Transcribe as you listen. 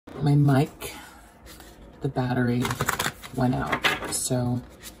My mic, the battery went out, so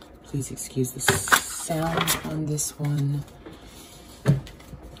please excuse the sound on this one.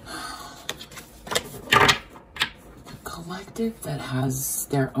 Collective that has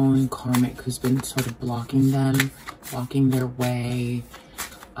their own karmic who's been sort of blocking them, blocking their way.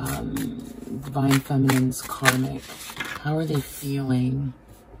 Divine Feminine's karmic. How are they feeling?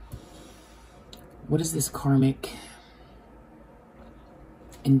 What is this karmic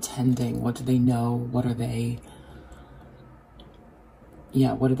intending? What do they know? What are they?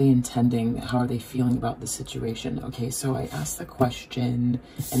 Yeah, what are they intending? How are they feeling about the situation? Okay, so I asked the question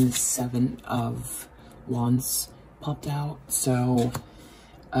and the 7 of Wands popped out. So,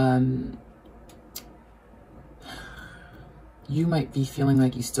 you might be feeling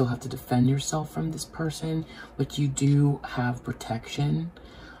like you still have to defend yourself from this person, but you do have protection.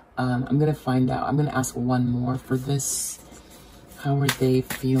 I'm going to find out. I'm going to ask one more for this. How are they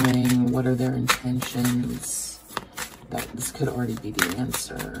feeling? What are their intentions? This could already be the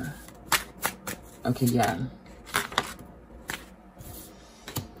answer. Okay, yeah.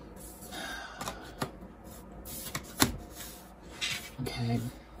 Okay.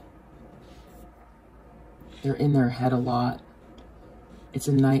 They're in their head a lot. It's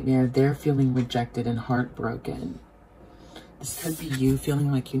a nightmare. They're feeling rejected and heartbroken. This could be you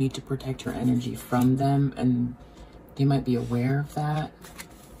feeling like you need to protect your energy from them, and they might be aware of that.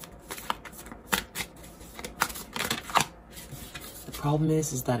 The problem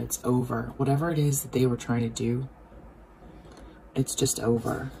is that it's over. Whatever it is that they were trying to do, it's just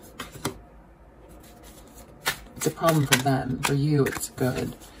over. It's a problem for them. For you, it's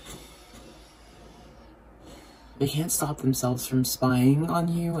good. They can't stop themselves from spying on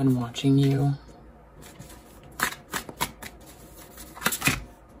you and watching you.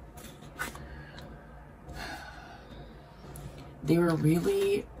 They were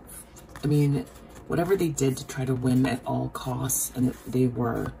really, I mean, whatever they did to try to win at all costs, and they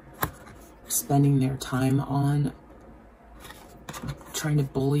were spending their time on trying to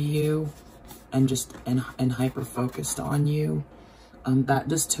bully you and just and hyper focused on you, that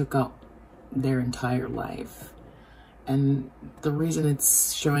just took up their entire life. And the reason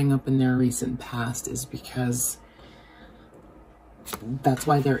it's showing up in their recent past is because that's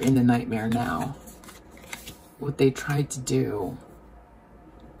why they're in the nightmare now. What they tried to do,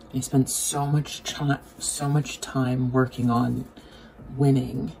 they spent so much time working on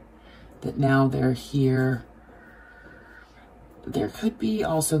winning, that now they're here. There could be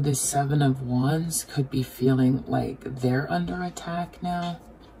also this 7 of Wands could be feeling like they're under attack now.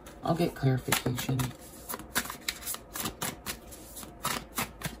 I'll get clarification.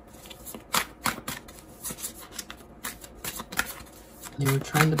 They were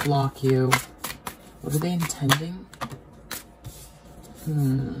trying to block you. What are they intending?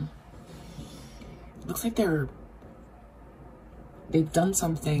 Looks like they've done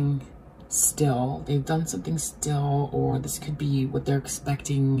something still. They've done something still, or this could be what they're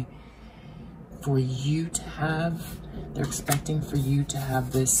expecting for you to have. They're expecting for you to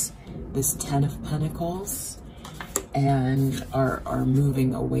have this 10 of Pentacles and are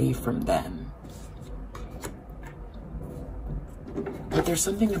moving away from them. But there's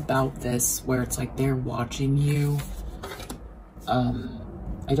something about this where it's like they're watching you.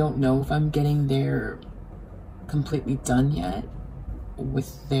 I don't know if I'm getting there completely done yet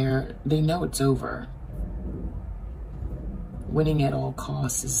with they know it's over. Winning at all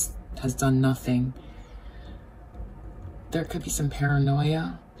costs has done nothing. There could be some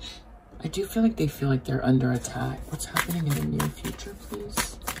paranoia. I do feel like they feel like they're under attack. What's happening in the near future,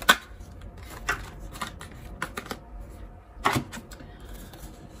 please?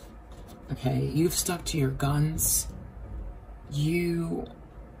 Okay, you've stuck to your guns. You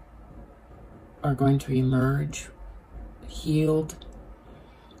are going to emerge healed.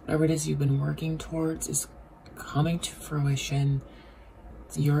 Whatever it is you've been working towards is coming to fruition.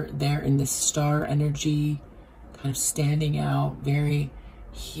 You're there in this star energy, kind of standing out, very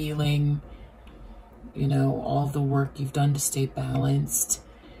healing. You know, all the work you've done to stay balanced.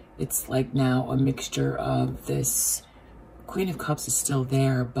 It's like now a mixture of this. Queen of Cups is still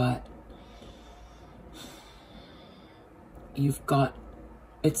there, but you've got,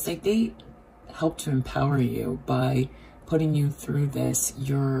 it's like they help to empower you by putting you through this.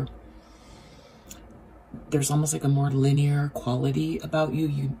 There's almost like a more linear quality about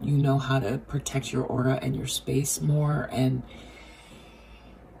you. You know how to protect your aura and your space more, and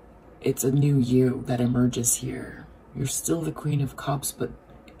it's a new you that emerges here. You're still the Queen of Cups, but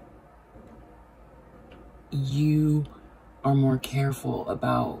you are more careful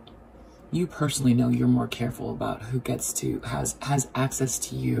about you personally know you're more careful about who gets to, has access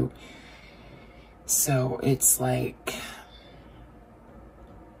to you. So it's like,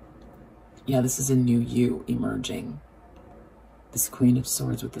 yeah, this is a new you emerging. This Queen of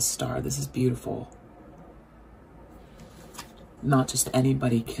Swords with the star, this is beautiful. Not just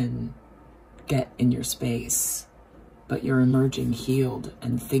anybody can get in your space, but you're emerging healed,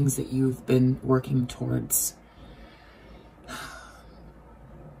 and things that you've been working towards.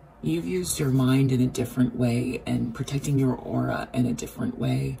 You've used your mind in a different way and protecting your aura in a different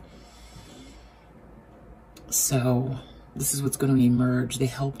way. So this is what's going to emerge. They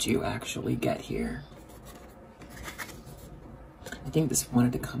helped you actually get here. I think this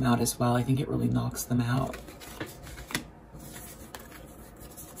wanted to come out as well. I think it really knocks them out.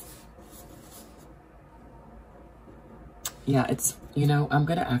 Yeah, it's, you know, I'm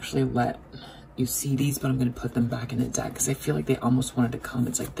going to actually let you see these, but I'm going to put them back in the deck because I feel like they almost wanted to come.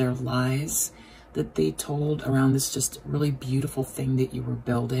 It's like their lies that they told around this just really beautiful thing that you were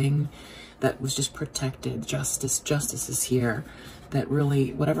building that was just protected. Justice is here. That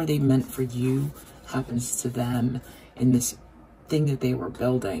really, whatever they meant for you happens to them in this thing that they were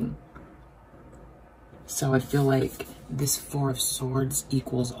building. So I feel like this Four of Swords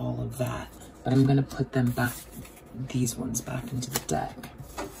equals all of that. But I'm going to put them back, these ones back into the deck.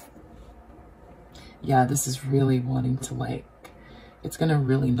 Yeah, this is really wanting to, like, it's going to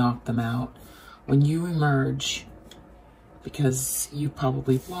really knock them out. When you emerge, because you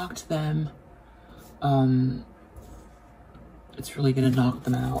probably blocked them, it's really going to knock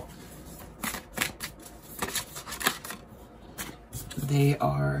them out. They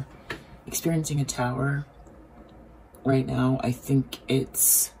are experiencing a tower right now. I think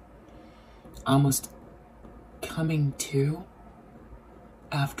it's almost coming to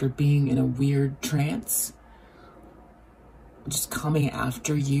after being in a weird trance, just coming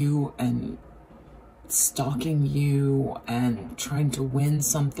after you and stalking you and trying to win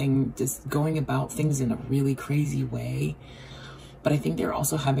something, just going about things in a really crazy way. But I think they're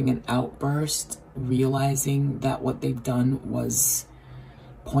also having an outburst, realizing that what they've done was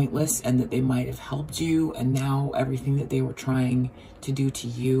pointless and that they might have helped you, and now everything that they were trying to do to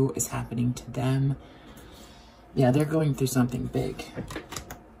you is happening to them. Yeah, they're going through something big.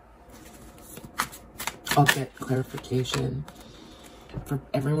 I'll get clarification. For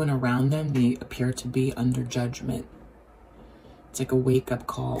everyone around them, they appear to be under judgment. It's like a wake-up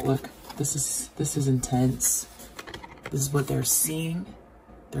call. Look, this is intense. This is what they're seeing.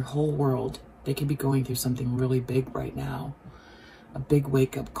 Their whole world. They could be going through something really big right now. A big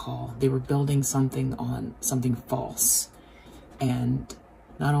wake-up call. They were building something on something false. And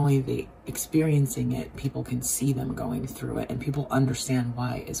not only are they experiencing it, people can see them going through it, and people understand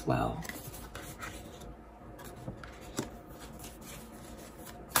why as well.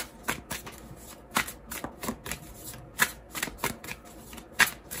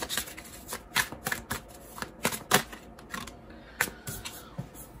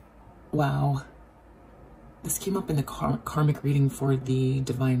 Wow. This came up in the karmic reading for the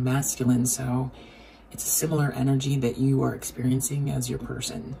Divine Masculine, so it's a similar energy that you are experiencing as your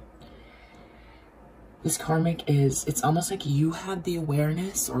person. This karmic is, it's almost like you had the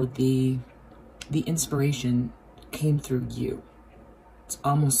awareness, or the inspiration came through you. It's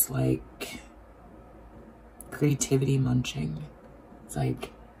almost like creativity munching. It's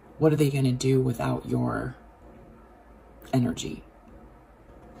like, what are they going to do without your energy?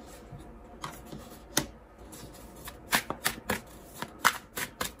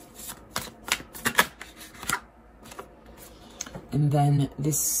 And then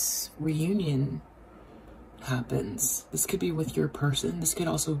this reunion happens. This could be with your person. This could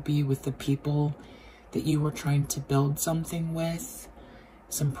also be with the people that you were trying to build something with,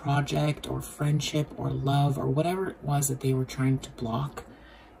 some project or friendship or love or whatever it was that they were trying to block.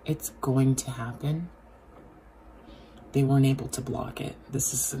 It's going to happen. They weren't able to block it.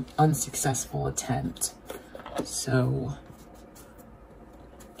 This is an unsuccessful attempt. So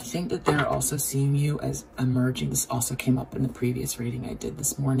I think that they're also seeing you as emerging. This also came up in the previous reading I did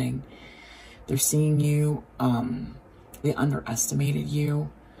this morning. They're seeing you, they underestimated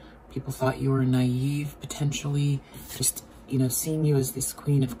you. People thought you were naive, potentially, just, you know, seeing you as this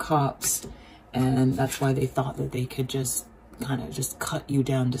Queen of Cups. And that's why they thought that they could just kind of just cut you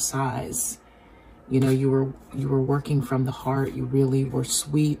down to size. You know, you were working from the heart. You really were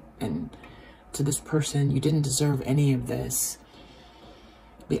sweet. And to this person, you didn't deserve any of this.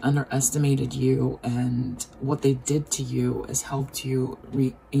 They underestimated you, and what they did to you has helped you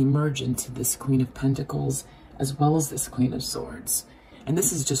emerge into this Queen of Pentacles as well as this Queen of Swords. And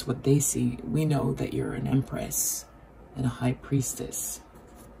this is just what they see. We know that you're an Empress and a High Priestess.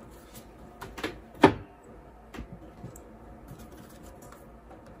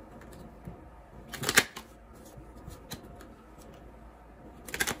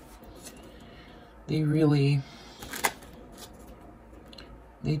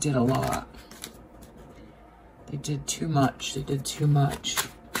 They did a lot. They did too much. They did too much.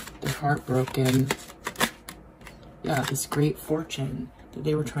 They're heartbroken. Yeah, this great fortune that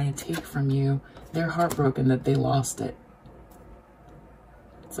they were trying to take from you, they're heartbroken that they lost it.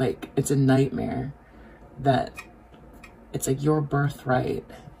 It's like, it's a nightmare that it's like your birthright.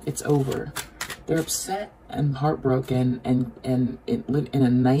 It's over. They're upset and heartbroken and live in a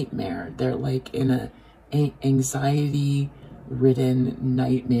nightmare. They're like in a anxiety-ridden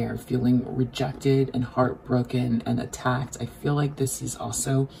nightmare, feeling rejected and heartbroken and attacked. I feel like this is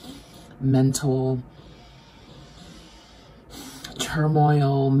also mental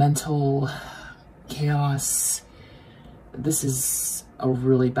turmoil, mental chaos. This is a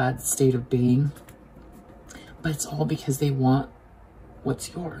really bad state of being, but it's all because they want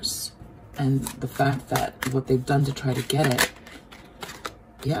what's yours. And the fact that what they've done to try to get it,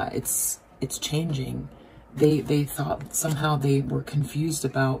 yeah, it's changing. They thought somehow they were confused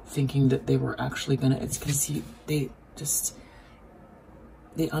about thinking that they were actually gonna, it's because they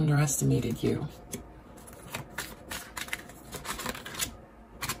underestimated you.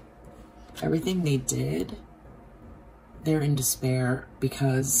 Everything they did, they're in despair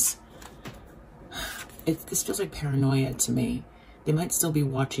because this feels like paranoia to me. They might still be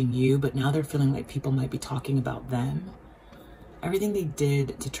watching you, but now they're feeling like people might be talking about them. Everything they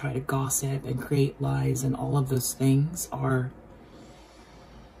did to try to gossip and create lies and all of those things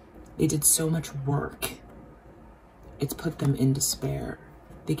they did so much work. It's put them in despair.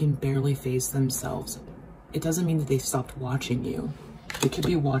 They can barely face themselves. It doesn't mean that they stopped watching you. They could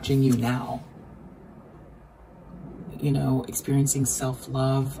be watching you now. You know, experiencing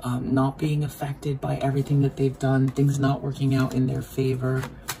self-love, not being affected by everything that they've done, things not working out in their favor.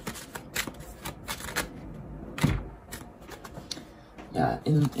 Yeah,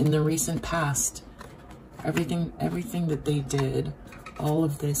 in the recent past, everything that they did, all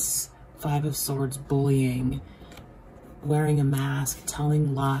of this Five of Swords bullying, wearing a mask,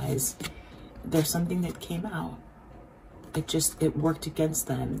 telling lies, there's something that came out. It worked against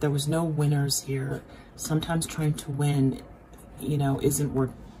them. There was no winners here. Sometimes trying to win, you know, isn't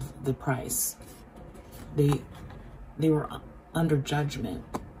worth the price. They were under judgment,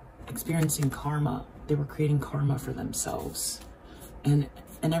 experiencing karma. They were creating karma for themselves. And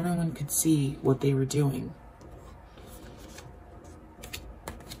everyone could see what they were doing.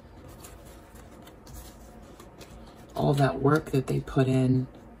 All that work that they put in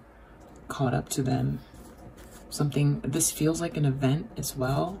caught up to them. This feels like an event as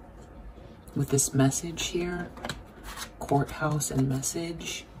well, with this message here, courthouse and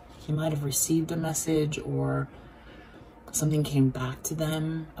message. You might have received a message or something came back to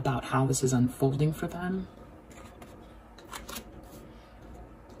them about how this is unfolding for them.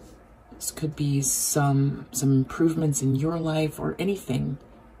 This could be some improvements in your life or anything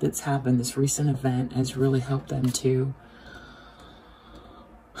that's happened. This recent event has really helped them to.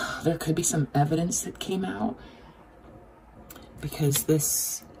 There could be some evidence that came out, because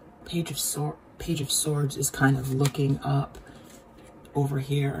this Page of Swords is kind of looking up over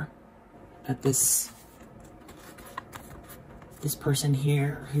here at this person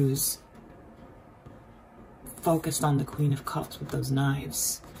here who's focused on the Queen of Cups with those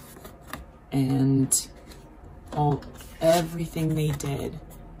knives, and everything they did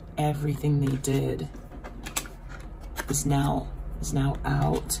is now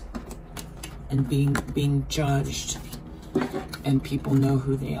out and being judged, and people know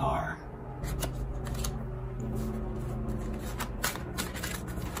who they are.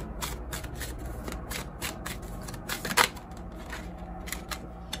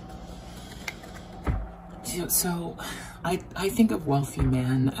 So I think of wealthy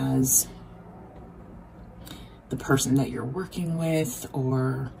man as the person that you're working with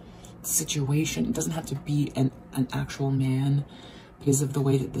or situation. It doesn't have to be an actual man, because of the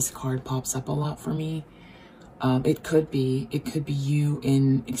way that this card pops up a lot for me. It could be you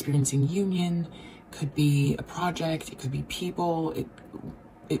in experiencing union, could be a project, it could be people.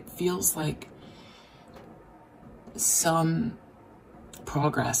 It feels like some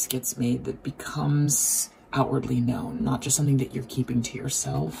progress gets made that becomes outwardly known, not just something that you're keeping to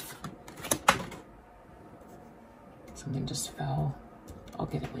yourself. Something just fell. I'll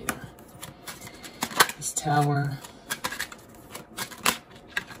get it later. This Tower.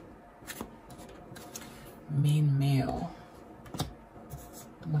 Main male.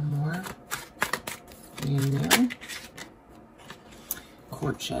 One more. Main male.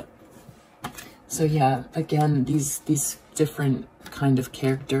 Courtship. So yeah, again, these different kind of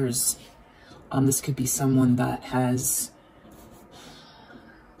characters. This could be someone that has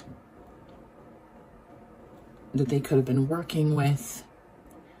that they could have been working with,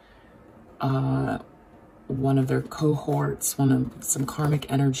 one of their cohorts, some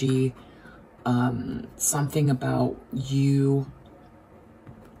karmic energy, something about you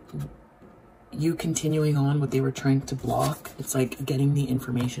continuing on what they were trying to block. It's like getting the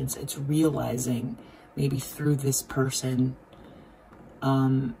information. So it's realizing maybe through this person,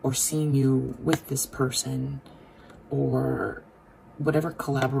 or seeing you with this person, or whatever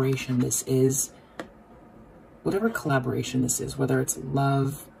collaboration this is, whether it's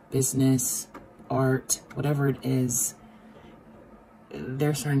love, business, art, whatever it is,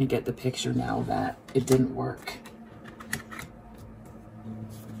 they're starting to get the picture now that it didn't work.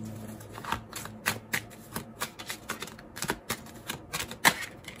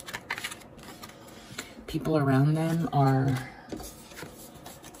 People around them are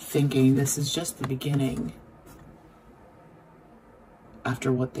thinking this is just the beginning.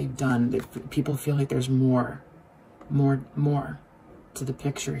 After what they've done, people feel like there's more to the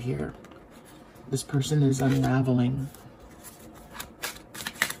picture here. This person is unraveling.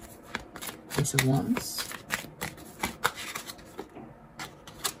 Ace of Wands.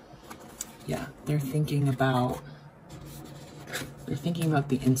 Yeah, they're thinking about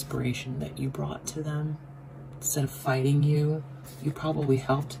the inspiration that you brought to them. Instead of fighting you, you probably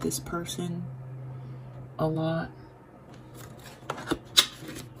helped this person a lot.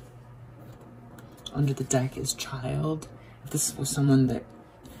 Under the deck is child. If this was someone that,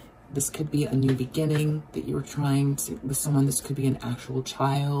 this could be a new beginning that you were trying to, with someone, this could be an actual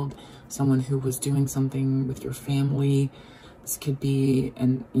child, someone who was doing something with your family. This could be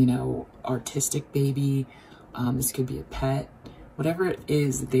an, artistic baby. This could be a pet. Whatever it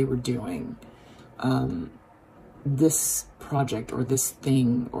is that they were doing, this project or this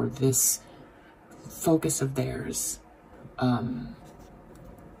thing or this focus of theirs,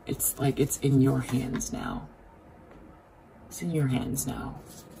 it's like it's in your hands now. It's in your hands now.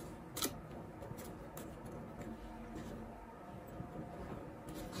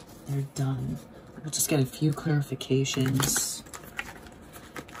 They're done. We'll just get a few clarifications.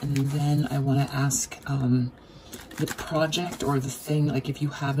 And then I want to ask the project or the thing, like if you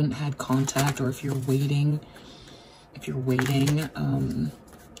haven't had contact or if you're waiting, to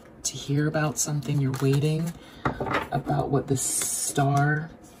hear about something, you're waiting about what this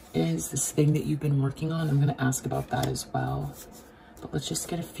star is, this thing that you've been working on. I'm going to ask about that as well. But let's just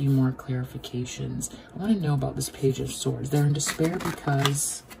get a few more clarifications. I want to know about this Page of Swords. They're in despair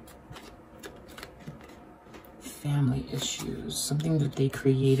because family issues, something that they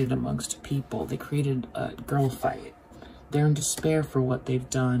created amongst people. They created a girl fight. They're in despair for what they've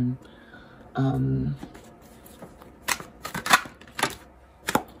done.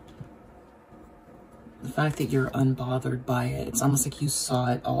 The fact that you're unbothered by it, it's almost like you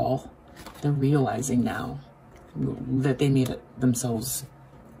saw it all. They're realizing now that they made it themselves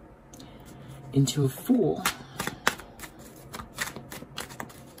into a fool.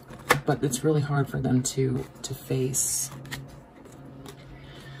 But it's really hard for them to face.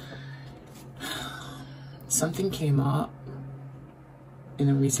 Something came up in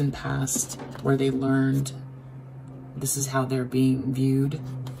the recent past where they learned this is how they're being viewed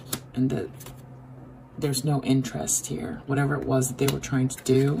and that there's no interest here. Whatever it was that they were trying to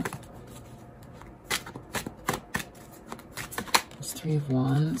do. There's Three of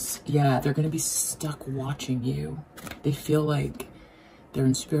Wands. Yeah, they're going to be stuck watching you. They feel like they're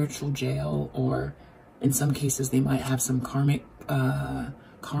in spiritual jail, or in some cases they might have some karmic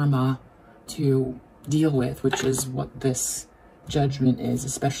karma to deal with, which is what this judgment is,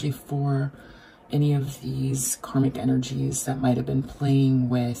 especially for any of these karmic energies that might have been playing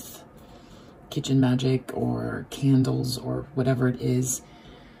with kitchen magic or candles or whatever it is,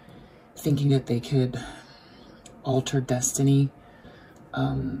 thinking that they could alter destiny.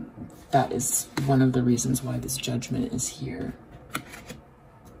 That is one of the reasons why this judgment is here.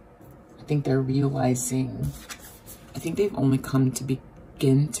 I think they're realizing, I think they've only come to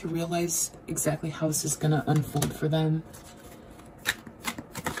begin to realize exactly how this is going to unfold for them.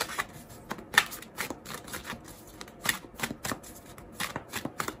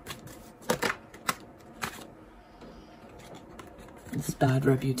 This bad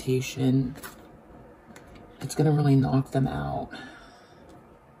reputation, it's going to really knock them out.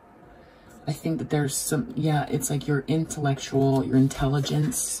 I think that there's some, yeah, it's like your intellectual, your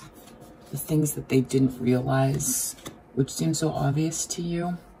intelligence, the things that they didn't realize, which seems so obvious to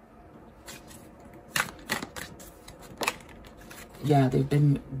you. Yeah, they've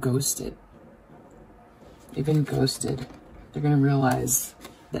been ghosted. They've been ghosted. They're going to realize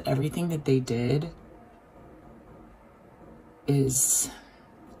that everything that they did is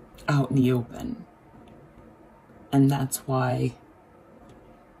out in the open. And that's why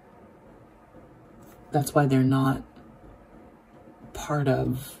they're not part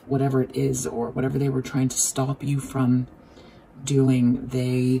of whatever it is or whatever they were trying to stop you from doing.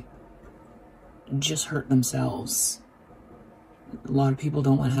 They just hurt themselves. A lot of people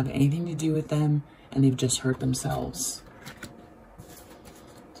don't want to have anything to do with them, and they've just hurt themselves.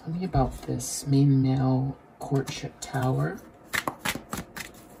 Tell me about this main male courtship tower.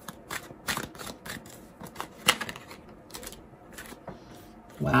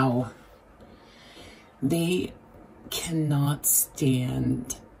 Wow. They cannot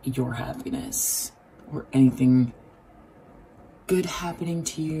stand your happiness or anything good happening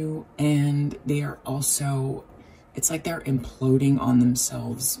to you, and they are also, it's like they're imploding on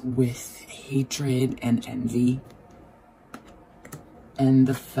themselves with hatred and envy. And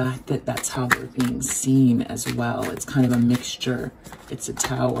the fact that that's how they're being seen as well. It's kind of a mixture. It's a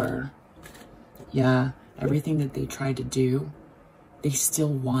tower. Yeah, everything that they tried to do, they still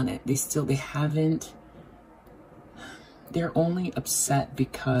want it. They haven't, they're only upset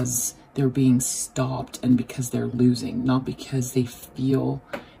because they're being stopped and because they're losing, not because they feel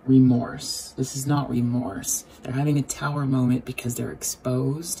remorse. This is not remorse. They're having a tower moment because they're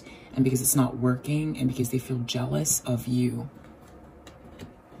exposed and because it's not working and because they feel jealous of you.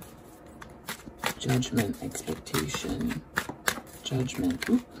 Judgment, expectation, judgment.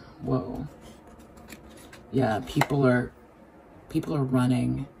 Oop, whoa. Yeah, people are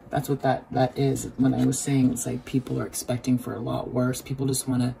running. That's what that is. When I was saying, it's like people are expecting for a lot worse. People just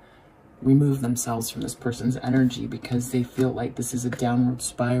want to remove themselves from this person's energy because they feel like this is a downward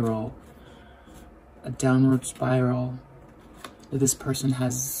spiral. A downward spiral. This person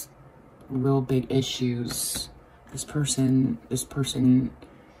has real big issues. This person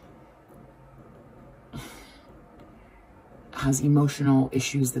has emotional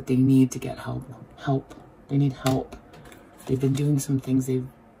issues that they need to get help. They need help. They've been doing some things. They've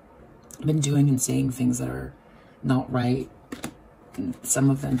been doing and saying things that are not right.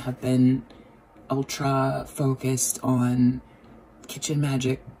 Some of them have been ultra focused on kitchen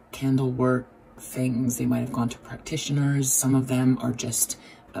magic, candle work things. They might have gone to practitioners. Some of them are just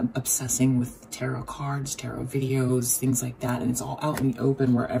obsessing with tarot cards, tarot videos, things like that. And it's all out in the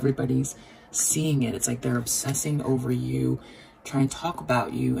open where everybody's seeing it. It's like they're obsessing over you, trying to talk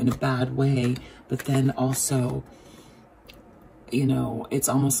about you in a bad way, but then also, you know, it's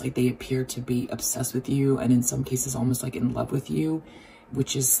almost like they appear to be obsessed with you, and in some cases almost like in love with you,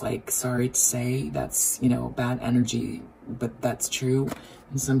 which is like, sorry to say, that's, you know, bad energy, but that's true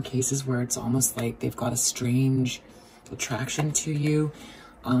in some cases where it's almost like they've got a strange attraction to you,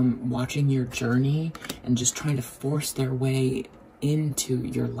 watching your journey and just trying to force their way into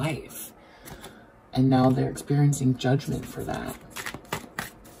your life. And now they're experiencing judgment for that.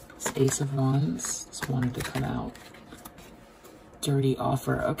 This Ace of Wands just wanted to come out. Dirty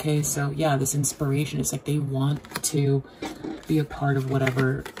offer. Okay, so yeah, this inspiration, it's like they want to be a part of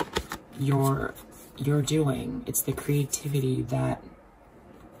whatever you're doing. It's the creativity that,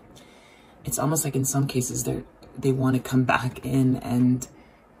 it's almost like in some cases they want to come back in and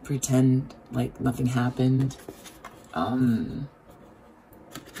pretend like nothing happened.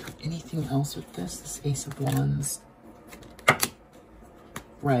 Anything else with this Ace of Wands?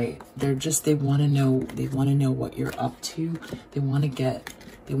 Right, they want to know what you're up to. They want to get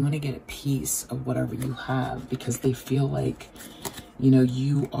a piece of whatever you have, because they feel like, you know,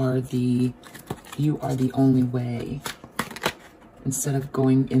 you are the only way. Instead of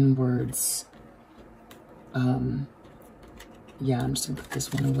going inwards, yeah, I'm just gonna put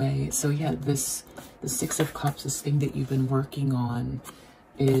this one away. So yeah, the Six of Cups, this thing that you've been working on,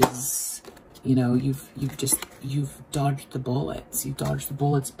 is, you know, you've dodged the bullets. You've dodged the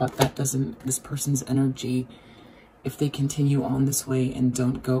bullets, but that doesn't, this person's energy, if they continue on this way and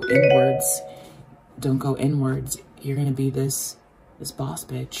don't go inwards, you're gonna be this boss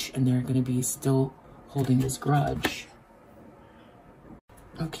bitch, and they're gonna be still holding this grudge.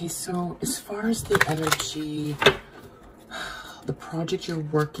 Okay, so as far as the energy, the project you're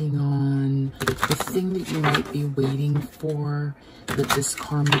working on, the thing that you might be waiting for, that this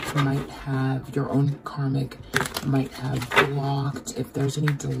karmic might have, your own karmic might have blocked, if there's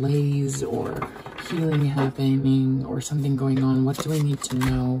any delays or healing happening or something going on, what do I need to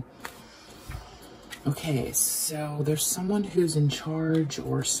know? Okay, so there's someone who's in charge,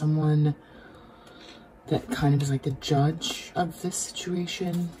 or someone that kind of is like the judge of this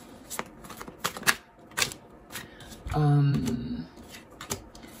situation.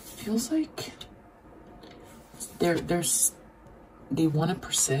 Feels like they want to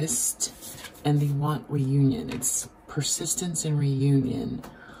persist and they want reunion. It's persistence and reunion.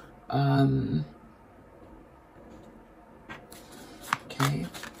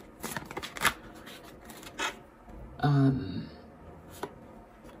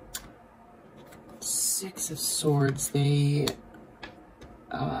 Six of Swords, they,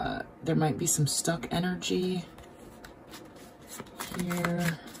 there might be some stuck energy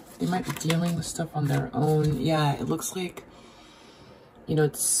here. They might be dealing with stuff on their own. Yeah, it looks like, you know,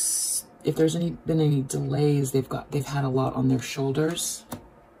 it's, if there's been any delays, they've had a lot on their shoulders.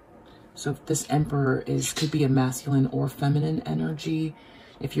 So if this Emperor could be a masculine or feminine energy,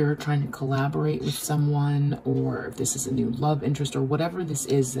 if you're trying to collaborate with someone, or if this is a new love interest, or whatever this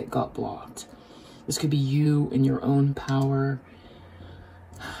is that got blocked. This could be you in your own power,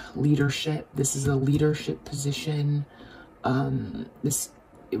 leadership. This is a leadership position. This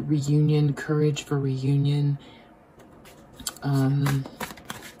reunion, courage for reunion.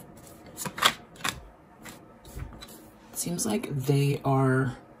 Seems like they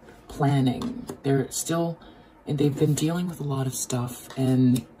are planning. They're still, and they've been dealing with a lot of stuff,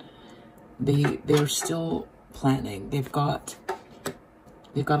 and they're still planning. They've got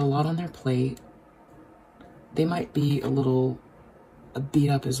a lot on their plate. They might be a little beat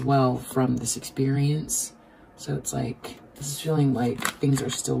up as well from this experience. So it's like, this is feeling like things are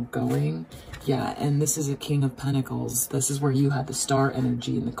still going. Yeah, and this is a King of Pentacles. This is where you have the star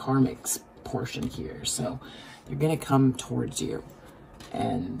energy and the karmic portion here. So they're going to come towards you.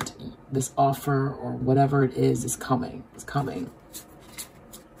 And this offer or whatever it is coming. It's coming.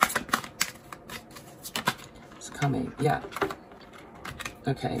 It's coming. Yeah.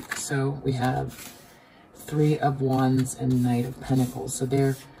 Okay, so we have Three of Wands and Knight of Pentacles. So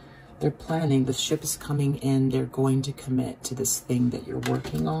they're planning. The ship is coming in. They're going to commit to this thing that you're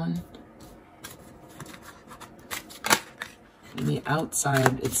working on. On the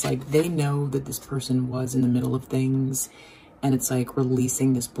outside, it's like they know that this person was in the middle of things, and it's like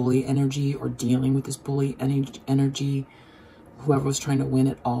releasing this bully energy or dealing with this bully energy. Whoever was trying to win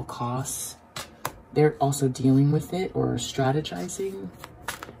at all costs, they're also dealing with it or strategizing.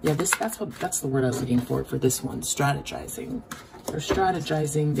 Yeah, that's the word I was looking for this one, strategizing. They're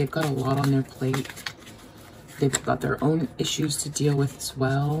strategizing. They've got a lot on their plate. They've got their own issues to deal with as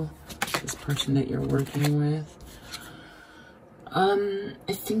well. This person that you're working with.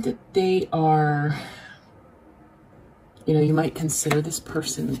 I think that they are, you know, you might consider this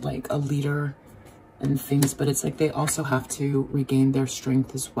person like a leader and things, but it's like they also have to regain their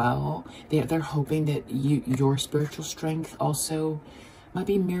strength as well. They're hoping that your spiritual strength also might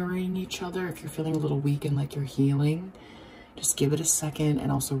be mirroring each other. If you're feeling a little weak and like you're healing, just give it a second,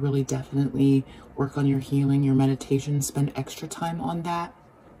 and also really definitely work on your healing, your meditation, spend extra time on that.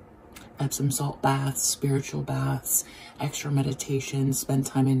 Epsom salt baths, spiritual baths, extra meditation, spend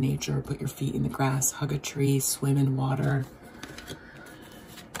time in nature, put your feet in the grass, hug a tree, swim in water.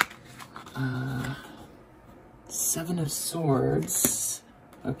 Seven of Swords.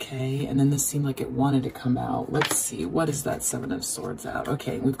 Okay, and then this seemed like it wanted to come out. Let's see, what is that Seven of Swords out?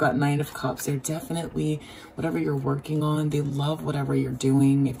 Okay, we've got Nine of Cups. They're definitely, whatever you're working on, they love whatever you're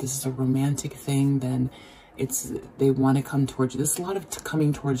doing. If this is a romantic thing, then they want to come towards you. There's a lot of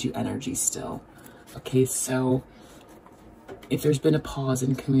coming towards you energy still. Okay, so if there's been a pause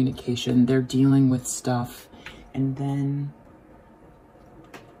in communication, they're dealing with stuff. And then,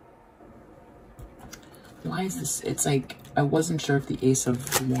 why is this? It's like, I wasn't sure if the Ace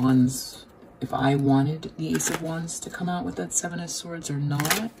of Wands, if I wanted the Ace of Wands to come out with that Seven of Swords or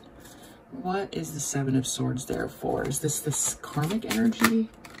not. What is the Seven of Swords there for? Is this karmic energy?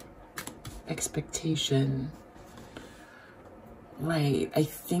 Expectation. Right. I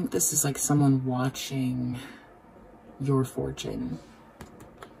think this is like someone watching your fortune.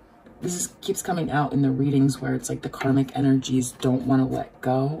 This keeps coming out in the readings where it's like the karmic energies don't want to let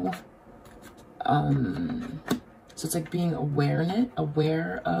go. So it's like being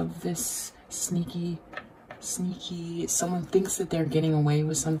aware of this sneaky, someone thinks that they're getting away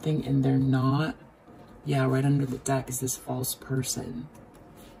with something and they're not. Yeah, right under the deck is this false person.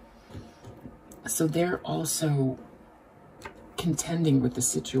 So they're also contending with the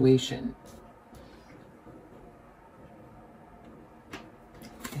situation.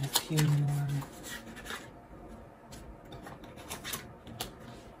 Get a few more.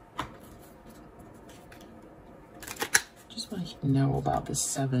 Just want to know about the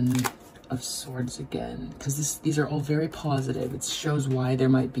Seven of Swords again, because these are all very positive. It shows why there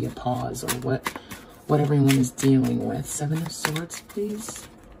might be a pause or what everyone is dealing with. Seven of Swords, please.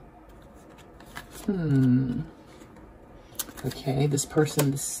 Okay, this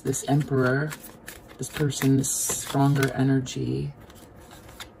person, this Emperor, this person, this stronger energy.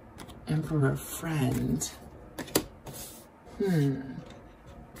 Emperor, friend.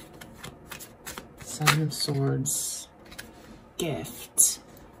 Seven of Swords, gift.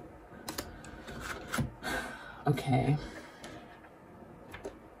 Okay.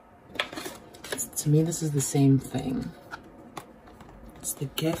 To me, this is the same thing. It's the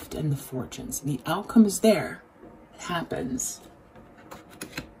gift and the fortunes. The outcome is there. It happens.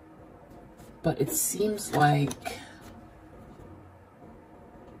 But it seems like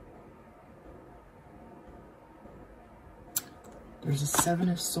there's a Seven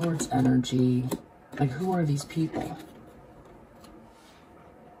of Swords energy. Like, who are these people?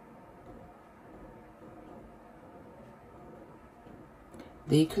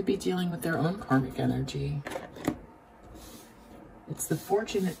 They could be dealing with their own karmic energy. It's the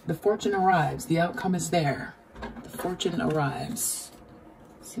fortune arrives. The outcome is there. The fortune arrives.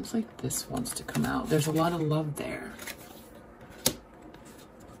 Seems like this wants to come out. There's a lot of love there.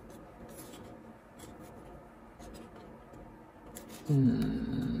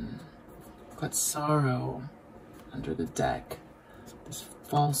 Got sorrow under the deck. This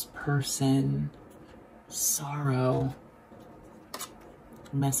false person, sorrow,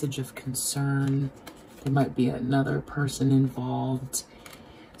 message of concern. There might be another person involved.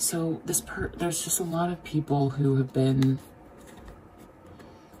 So there's just a lot of people who have been,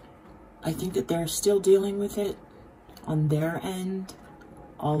 I think that they're still dealing with it on their end.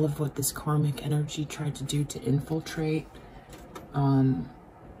 All of what this karmic energy tried to do to infiltrate.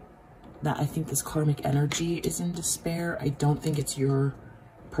 That I think this karmic energy is in despair. I don't think it's your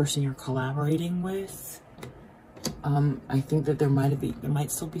person you're collaborating with. I think that there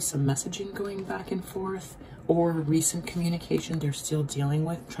might still be some messaging going back and forth, or recent communication they're still dealing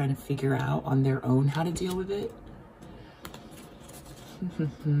with, trying to figure out on their own how to deal with it.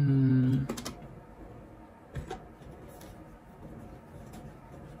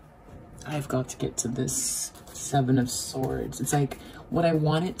 I've got to get to this Seven of Swords. It's like, what I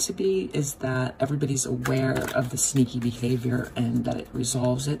want it to be is that everybody's aware of the sneaky behavior and that it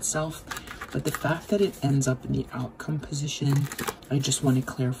resolves itself. But the fact that it ends up in the outcome position, I just want to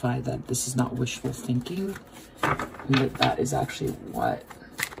clarify that this is not wishful thinking. And that is actually what...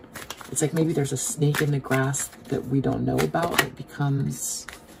 It's like maybe there's a snake in the grass that we don't know about that becomes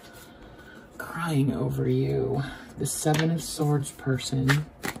crying over you. The Seven of Swords person...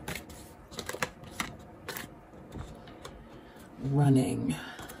 running.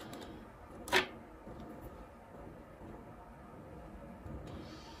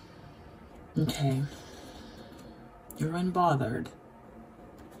 Okay. You're unbothered.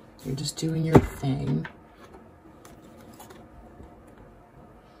 You're just doing your thing.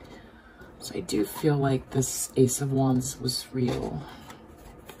 So I do feel like this Ace of Wands was real.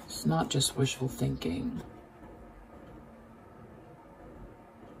 It's not just wishful thinking.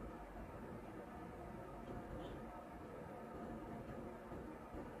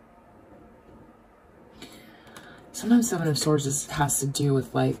 Sometimes Seven of Swords has to do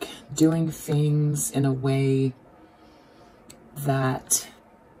with like doing things in a way that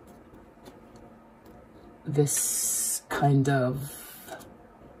this kind of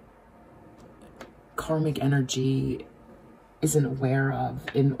karmic energy isn't aware of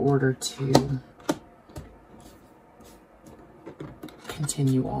in order to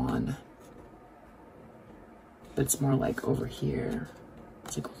continue on. But it's more like over here.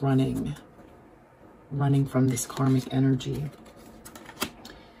 It's like running from this karmic energy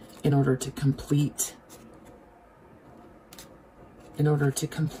in order to complete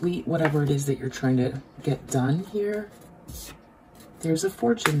whatever it is that you're trying to get done here. There's a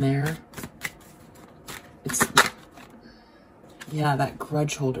fortune there. It's, yeah, that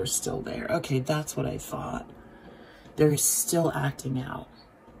grudge holder's still there. Okay, that's what I thought. They're still acting out.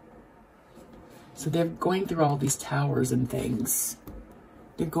 So they're going through all these towers and things.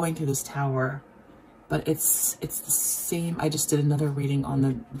 They're going through this tower. But it's the same. I just did another reading on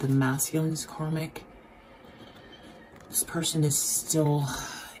the masculine's karmic. This person is still,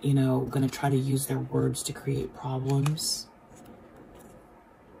 you know, going to try to use their words to create problems.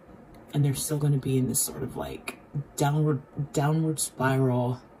 And they're still going to be in this sort of like downward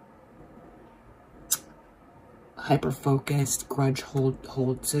spiral, hyper-focused, grudge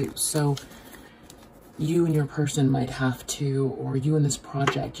hold. So you and your person might have to, or you and this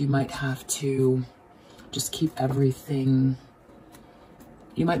project, you might have to just keep everything.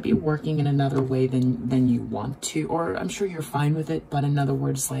 You might be working in another way than you want to, or I'm sure you're fine with it, but in other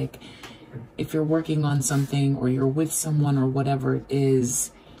words, like if you're working on something or you're with someone or whatever it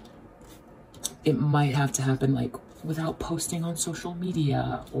is, it might have to happen like without posting on social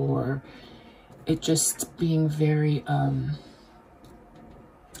media, or it just being very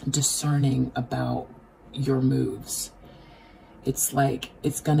discerning about your moves. It's like,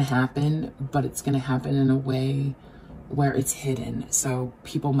 it's going to happen, but it's going to happen in a way where it's hidden. So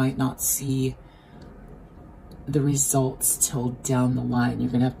people might not see the results till down the line. You're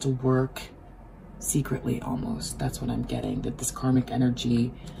going to have to work secretly almost. That's what I'm getting, that this karmic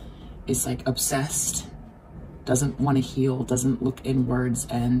energy is like obsessed, doesn't want to heal, doesn't look inwards,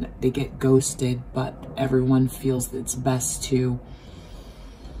 and they get ghosted, but everyone feels that it's best to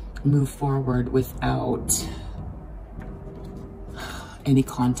move forward without any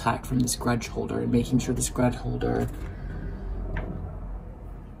contact from this grudge holder, and making sure this grudge holder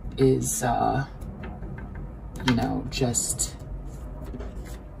is, you know, just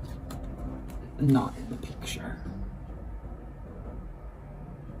not in the picture.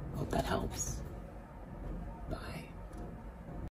 Hope that helps.